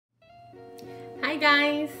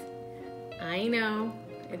guys! I know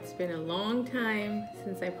it's been a long time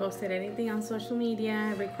since I posted anything on social media.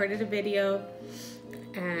 I recorded a video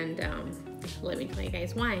and let me tell you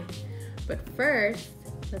guys why. But first,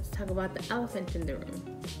 let's talk about the elephant in the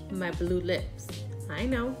room, my blue lips. I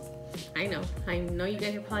know you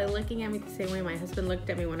guys are probably looking at me the same way my husband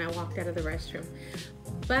looked at me when I walked out of the restroom.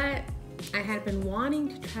 But I had been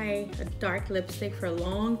wanting to try a dark lipstick for a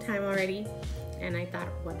long time already, and I thought,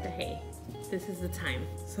 what the hey, this is the time.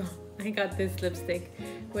 So I got this lipstick,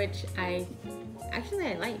 which I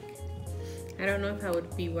like. I don't know if I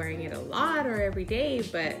would be wearing it a lot or every day,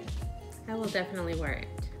 but I will definitely wear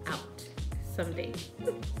it out someday.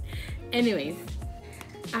 Anyways,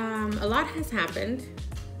 a lot has happened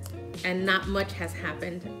and not much has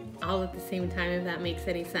happened all at the same time, if that makes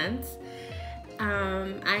any sense.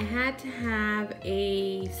 I had to have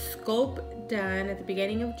a scope done at the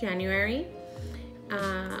beginning of January.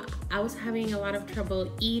 I was having a lot of trouble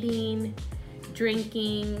eating,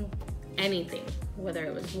 drinking, anything, whether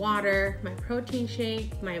it was water, my protein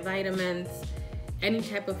shake, my vitamins, any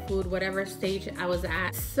type of food, whatever stage I was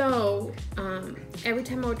at. So every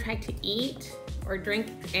time I would try to eat or drink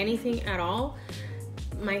anything at all,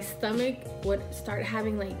 my stomach would start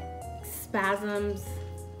having like spasms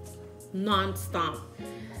non-stop.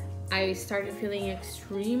 I started feeling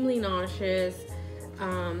extremely nauseous.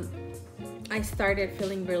 I started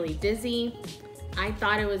feeling really dizzy. I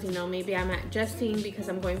thought it was, maybe I'm adjusting because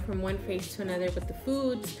I'm going from one phase to another with the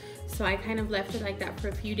foods. So I kind of left it like that for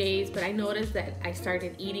a few days, but I noticed that I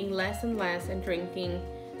started eating less and less and drinking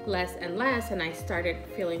less and less, and I started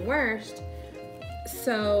feeling worse.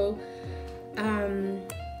 So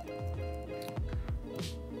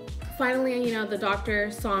finally, the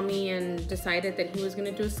doctor saw me and decided that he was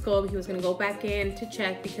going to do a scope. He was going to go back in to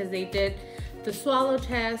check because they did the swallow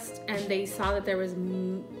test and they saw that there was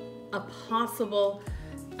a possible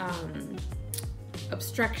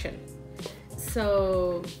obstruction.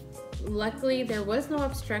 So luckily there was no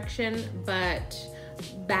obstruction, but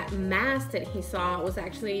that mass that he saw was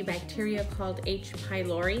actually a bacteria called H.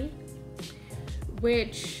 pylori,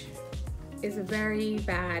 which is a very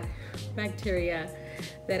bad bacteria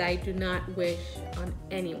that I do not wish on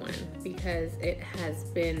anyone because it has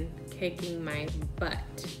been kicking my butt.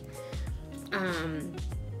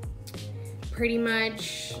 Pretty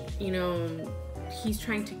much, he's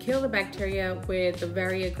trying to kill the bacteria with a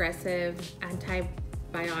very aggressive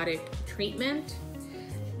antibiotic treatment,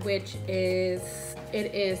 which is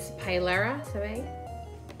Pylera, ¿sabe?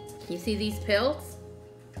 You see these pills?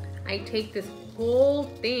 I take this whole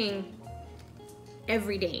thing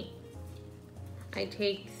every day. I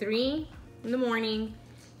take 3 in the morning,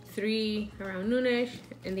 3 around noonish,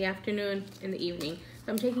 in the afternoon, in the evening.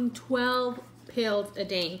 So I'm taking 12 pills a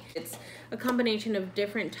day. It's a combination of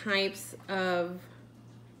different types of,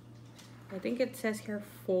 I think it says here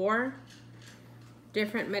 4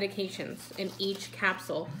 different medications in each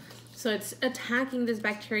capsule. So it's attacking this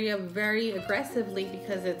bacteria very aggressively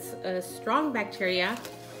because it's a strong bacteria.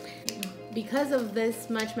 Because of this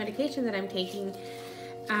much medication that I'm taking,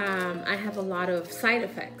 I have a lot of side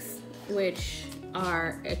effects, which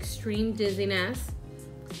are extreme dizziness,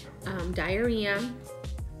 diarrhea,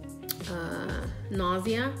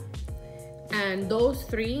 nausea, and those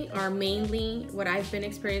 3 are mainly what I've been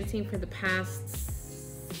experiencing for the past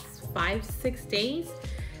 5-6 days,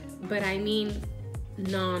 but I mean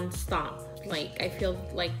non-stop. Like I feel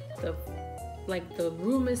like the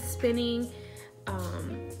room is spinning.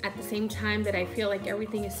 At the same time that I feel like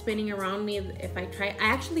everything is spinning around me. If I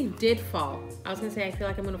actually did fall. I was gonna say I feel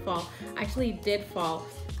like I'm gonna fall. I actually did fall.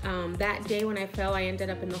 That day when I fell, I ended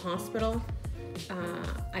up in the hospital.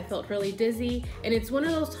 I felt really dizzy, and it's one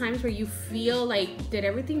of those times where you feel like, did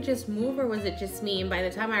everything just move or was it just me? And by the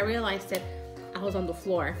time I realized it, I was on the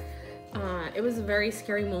floor. It was a very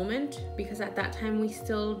scary moment because at that time we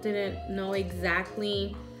still didn't know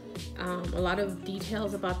exactly a lot of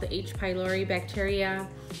details about the H. pylori bacteria.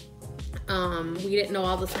 We didn't know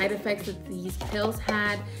all the side effects that these pills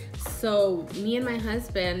had. So me and my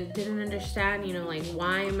husband didn't understand, like,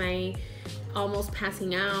 why am I almost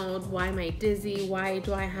passing out? Why am I dizzy? Why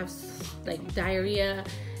do I have like diarrhea?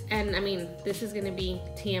 And I mean, this is gonna be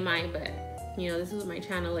TMI, but this is what my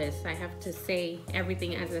channel is. I have to say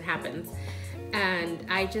everything as it happens. And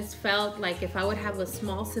I just felt like if I would have a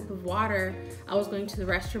small sip of water, I was going to the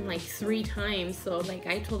restroom like 3 times. So like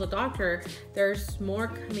I told the doctor, there's more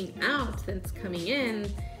coming out than's coming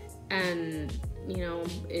in. And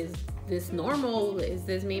is this normal? Is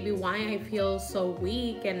this maybe why I feel so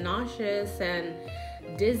weak and nauseous and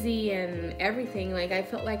dizzy and everything? Like I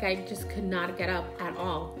felt like I just could not get up at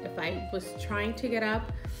all. If I was trying to get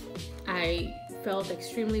up, I felt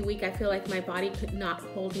extremely weak. I feel like my body could not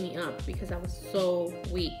hold me up because I was so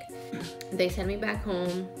weak. They sent me back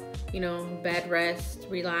home, you know, bed rest,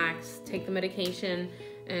 relax, take the medication,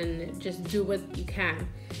 and just do what you can.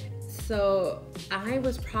 So I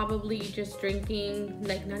was probably just drinking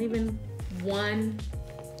like not even one,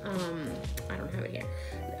 I don't have it here,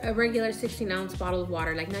 a regular 16-ounce bottle of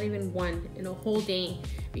water, like not even one in a whole day,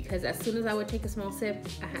 because as soon as I would take a small sip,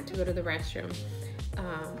 I had to go to the restroom.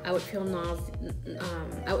 I would feel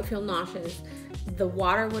nauseous. The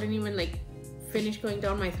water wouldn't even like finish going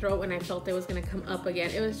down my throat when I felt it was gonna come up again.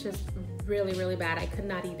 It was just really, really bad. I could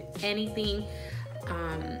not eat anything.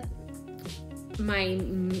 My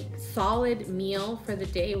solid meal for the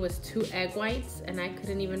day was 2 egg whites, and I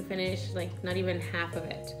couldn't even finish like not even half of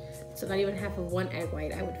it. So not even half of 1 egg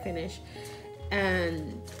white I would finish.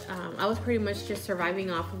 And I was pretty much just surviving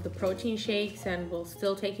off of the protein shakes, and was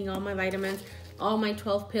still taking all my vitamins, all my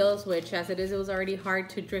 12 pills, which as it is, it was already hard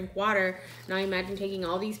to drink water. Now imagine taking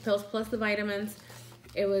all these pills plus the vitamins.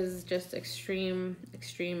 It was just extreme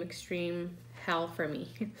hell for me.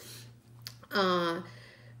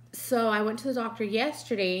 So I went to the doctor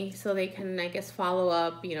yesterday so they can, I guess, follow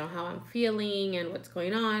up, you know, how I'm feeling and what's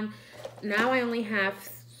going on. Now I only have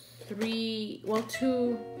 2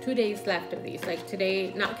 days left of these. Like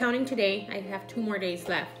today, not counting today, I have 2 more days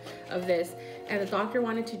left of this. And the doctor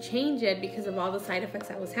wanted to change it because of all the side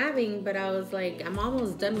effects I was having, but I was like, I'm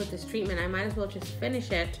almost done with this treatment. I might as well just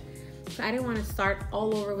finish it. So I didn't want to start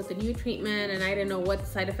all over with the new treatment, and I didn't know what the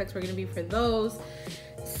side effects were going to be for those.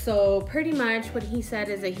 So pretty much what he said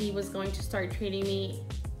is that he was going to start treating me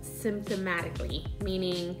symptomatically,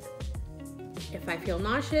 meaning if I feel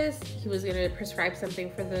nauseous, he was going to prescribe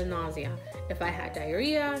something for the nausea. If I had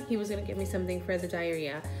diarrhea, he was going to give me something for the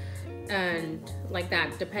diarrhea. And like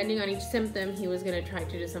that, depending on each symptom, he was going to try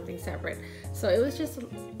to do something separate. So it was just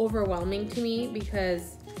overwhelming to me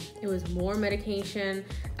because it was more medication.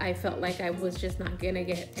 I felt like I was just not going to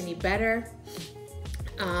get any better.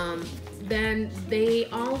 Then they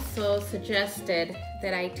also suggested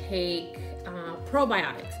that I take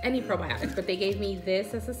probiotics, any probiotics, but they gave me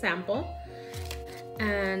this as a sample.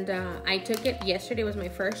 And I took it yesterday, was my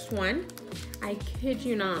first one. I kid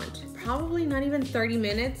you not, probably not even 30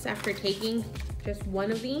 minutes after taking just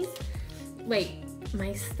one of these, like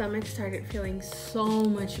my stomach started feeling so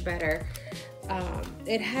much better.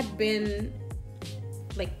 It had been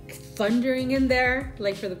like thundering in there,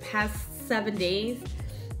 like for the past 7 days.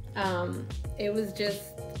 It was just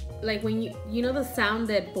like when you know the sound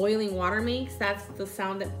that boiling water makes, that's the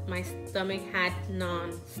sound that my stomach had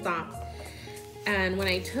non-stop. And when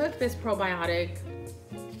I took this probiotic,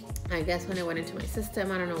 I guess when it went into my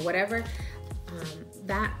system, I don't know, whatever,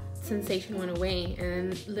 that sensation went away.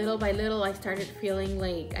 And little by little, I started feeling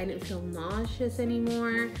like I didn't feel nauseous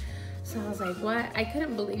anymore. So I was like, what? I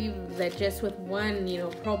couldn't believe that just with one, you know,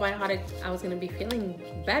 probiotic, I was going to be feeling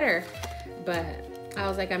better. But I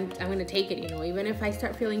was like, I'm going to take it, you know, even if I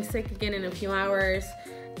start feeling sick again in a few hours,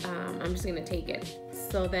 I'm just going to take it.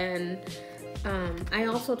 So then I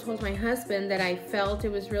also told my husband that I felt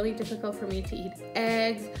it was really difficult for me to eat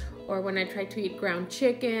eggs, or when I tried to eat ground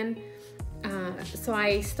chicken. So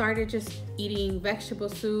I started just eating vegetable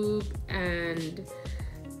soup, and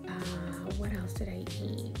what else did I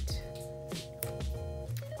eat?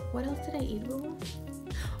 What else did I eat, Boo?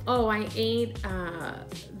 Oh, I ate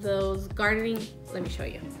those gardening, let me show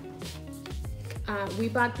you. We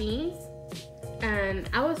bought these, and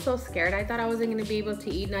I was so scared. I thought I wasn't gonna be able to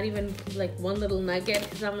eat not even like one little nugget,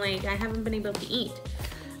 because I'm like, I haven't been able to eat.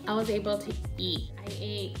 I was able to eat. I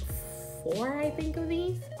ate 4, I think, of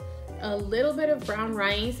these. A little bit of brown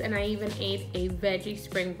rice, and I even ate a veggie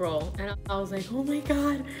spring roll. And I was like, oh my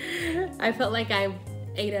God. I felt like I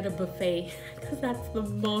ate at a buffet, because that's the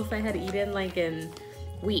most I had eaten like in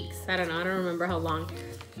weeks. I don't remember how long.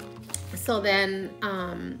 So then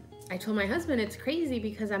I told my husband it's crazy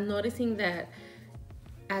because I'm noticing that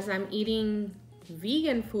as I'm eating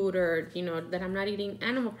vegan food, or you know, that I'm not eating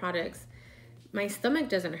animal products, my stomach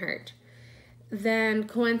doesn't hurt. Then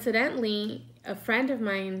coincidentally, a friend of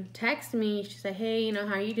mine texted me. She said, hey, you know,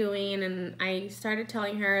 how are you doing? And I started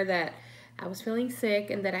telling her that I was feeling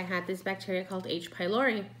sick and that I had this bacteria called H.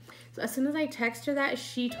 pylori. So as soon as I texted her that,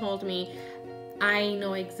 she told me, I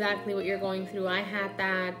know exactly what you're going through. I had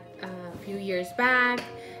that a few years back,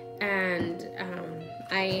 and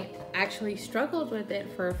I actually struggled with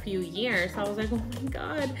it for a few years. I was like, oh my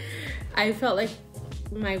God. I felt like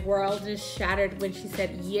my world just shattered when she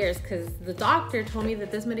said years, because the doctor told me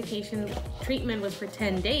that this medication treatment was for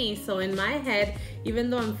 10 days. So in my head, even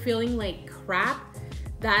though I'm feeling like crap,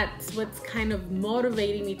 that's what's kind of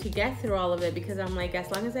motivating me to get through all of it, because I'm like, as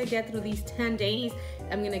long as I get through these 10 days,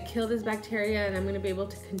 I'm gonna kill this bacteria and I'm gonna be able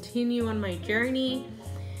to continue on my journey.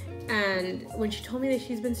 And when she told me that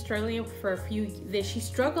she's been struggling for that she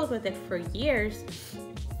struggled with it for years,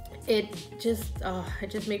 it just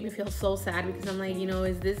made me feel so sad, because I'm like, you know,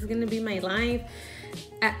 is this gonna be my life?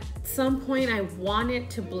 At some point I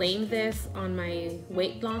wanted to blame this on my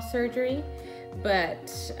weight loss surgery,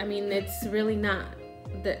 but I mean, it's really not.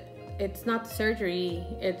 It's not the surgery,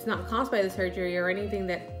 it's not caused by the surgery or anything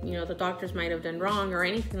that, you know, the doctors might have done wrong or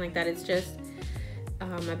anything like that. It's just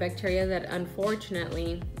a bacteria that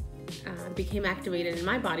unfortunately became activated in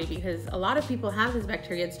my body, because a lot of people have this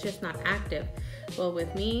bacteria, it's just not active. Well,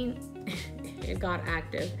 with me, it got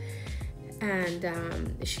active.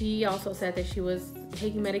 And she also said that she was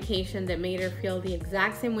taking medication that made her feel the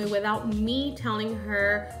exact same way without me telling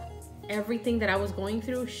her everything that I was going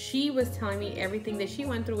through. She was telling me everything that she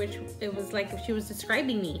went through, which it was like she was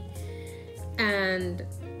describing me. And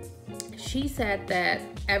she said that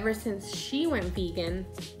ever since she went vegan,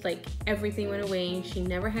 like everything went away. She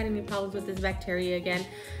never had any problems with this bacteria again.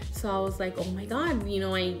 So I was like, oh my God, you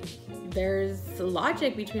know, there's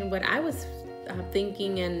logic between what I was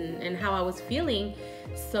thinking and how I was feeling.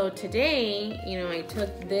 So today, you know, I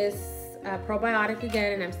took this probiotic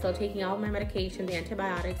again, and I'm still taking all of my medication, the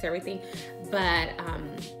antibiotics, everything, but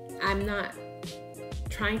I'm not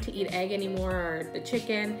trying to eat egg anymore or the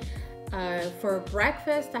chicken. For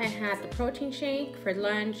breakfast, I had the protein shake. For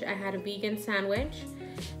lunch, I had a vegan sandwich.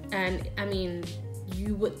 And I mean,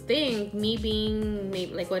 you would think, me being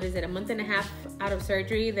maybe like, what is it, a month and a half out of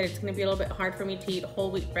surgery, that it's gonna be a little bit hard for me to eat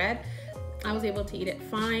whole wheat bread. I was able to eat it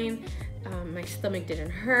fine. My stomach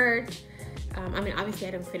didn't hurt. I mean, obviously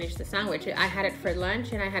I didn't finish the sandwich. I had it for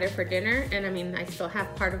lunch and I had it for dinner. And I mean, I still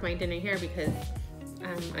have part of my dinner here because,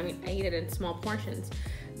 I mean, I eat it in small portions.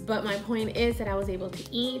 But my point is that I was able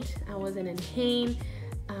to eat. I wasn't in pain.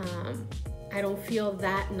 I don't feel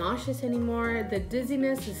that nauseous anymore. The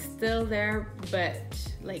dizziness is still there, but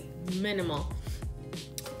like minimal.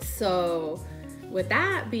 So with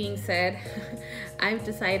that being said, I've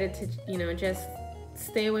decided to, you know, just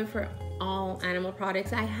stay away from all animal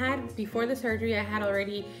products. Before the surgery, I had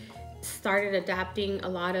already started adapting a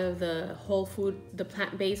lot of the whole food, the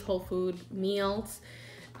plant-based whole food meals.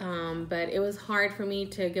 But it was hard for me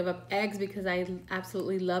to give up eggs because I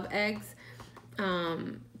absolutely love eggs.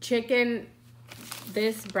 Chicken,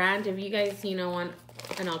 this brand, if you guys, you know, want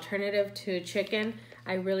an alternative to chicken,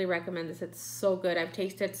 I really recommend this. It's so good. I've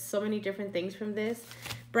tasted so many different things from this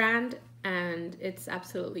brand, and it's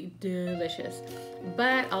absolutely delicious.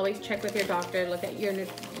 But always check with your doctor. Look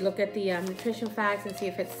at the nutrition facts and see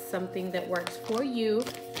if it's something that works for you.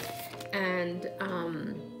 And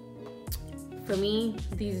for me,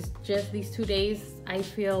 these 2 days, I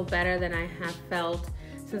feel better than I have felt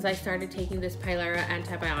since I started taking this Pylera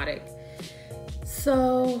antibiotic.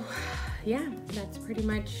 So yeah, that's pretty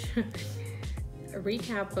much a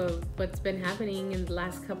recap of what's been happening in the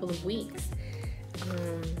last couple of weeks.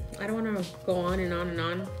 I don't want to go on and on and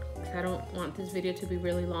on, because I don't want this video to be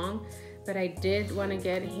really long, but I did want to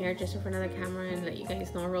get here just in front of the camera and let you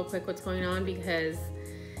guys know real quick what's going on, because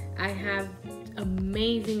I have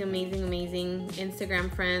amazing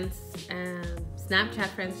Instagram friends, Snapchat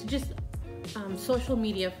friends, just social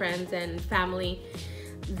media friends and family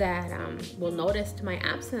that will notice my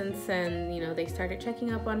absence, and you know, they started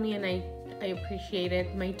checking up on me, and I appreciate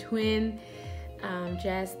it. My twin,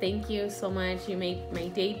 Jess, thank you so much. You made my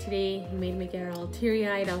day today. You made me get all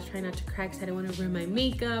teary-eyed. I was trying not to cry because I didn't want to ruin my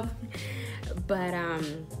makeup, but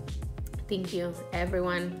thank you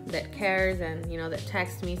everyone that cares and, you know, that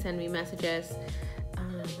texts me, send me messages.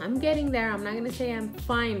 I'm getting there. I'm not gonna say I'm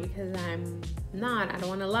fine, because I'm not. I don't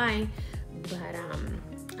want to lie, but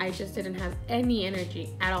I just didn't have any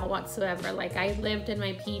energy at all whatsoever. Like, I lived in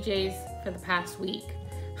my PJs for the past week.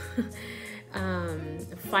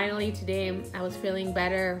 Finally today I was feeling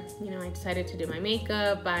better. You know, I decided to do my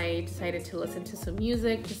makeup. I decided to listen to some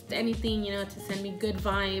music, just anything, you know, to send me good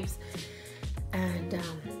vibes. And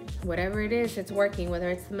whatever it is, it's working. Whether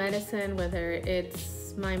it's the medicine, whether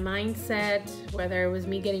it's my mindset, whether it was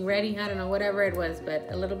me getting ready, I don't know, whatever it was, but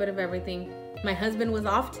a little bit of everything. My husband was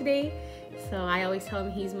off today, so I always tell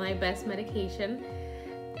him he's my best medication.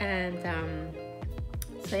 And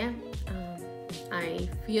so yeah, I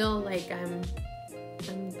feel like I'm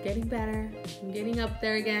getting better. I'm getting up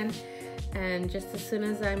there again. And just as soon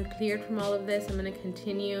as I'm cleared from all of this, I'm gonna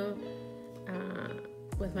continue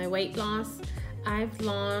with my weight loss. I've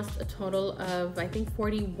lost a total of, I think,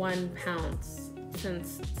 41 pounds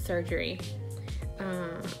since surgery.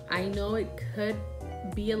 I know it could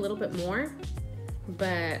be a little bit more,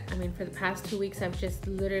 But I mean, for the past 2 weeks, I've just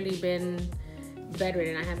literally been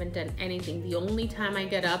bedridden. I haven't done anything. The only time I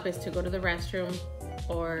get up is to go to the restroom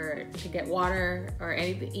or to get water or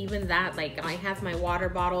anything. Even that, like, I have my water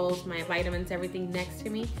bottles, my vitamins, everything next to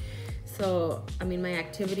me. So I mean, my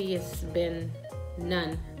activity has been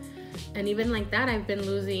none. And even like that, I've been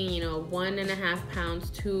losing, 1.5 pounds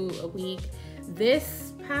to a week.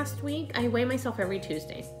 This past week, I weigh myself every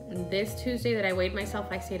Tuesday. And this Tuesday that I weighed myself,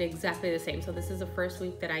 I stayed exactly the same. So this is the first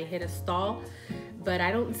week that I hit a stall, but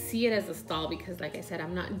I don't see it as a stall because, like I said,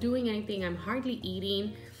 I'm not doing anything. I'm hardly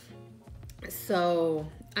eating. So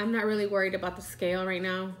I'm not really worried about the scale right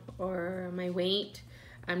now or my weight.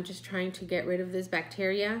 I'm just trying to get rid of this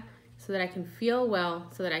bacteria so that I can feel well,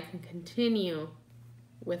 so that I can continue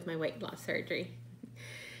with my weight loss surgery.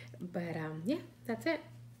 But yeah, that's it.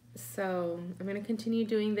 So I'm going to continue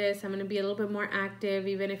doing this. I'm going to be a little bit more active,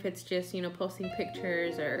 even if it's just, posting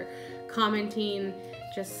pictures or commenting,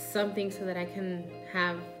 just something so that I can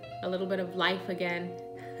have a little bit of life again.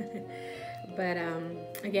 But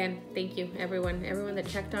again, thank you, everyone that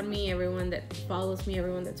checked on me, everyone that follows me,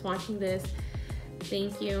 everyone that's watching this.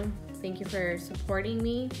 Thank you. Thank you for supporting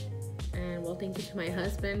me. And well, thank you to my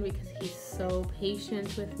husband because he's so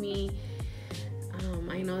patient with me.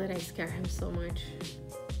 I know that I scare him so much.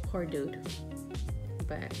 Poor dude.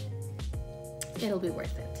 But it'll be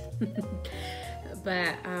worth it.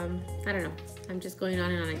 But I don't know. I'm just going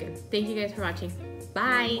on and on again. Thank you guys for watching.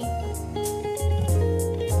 Bye.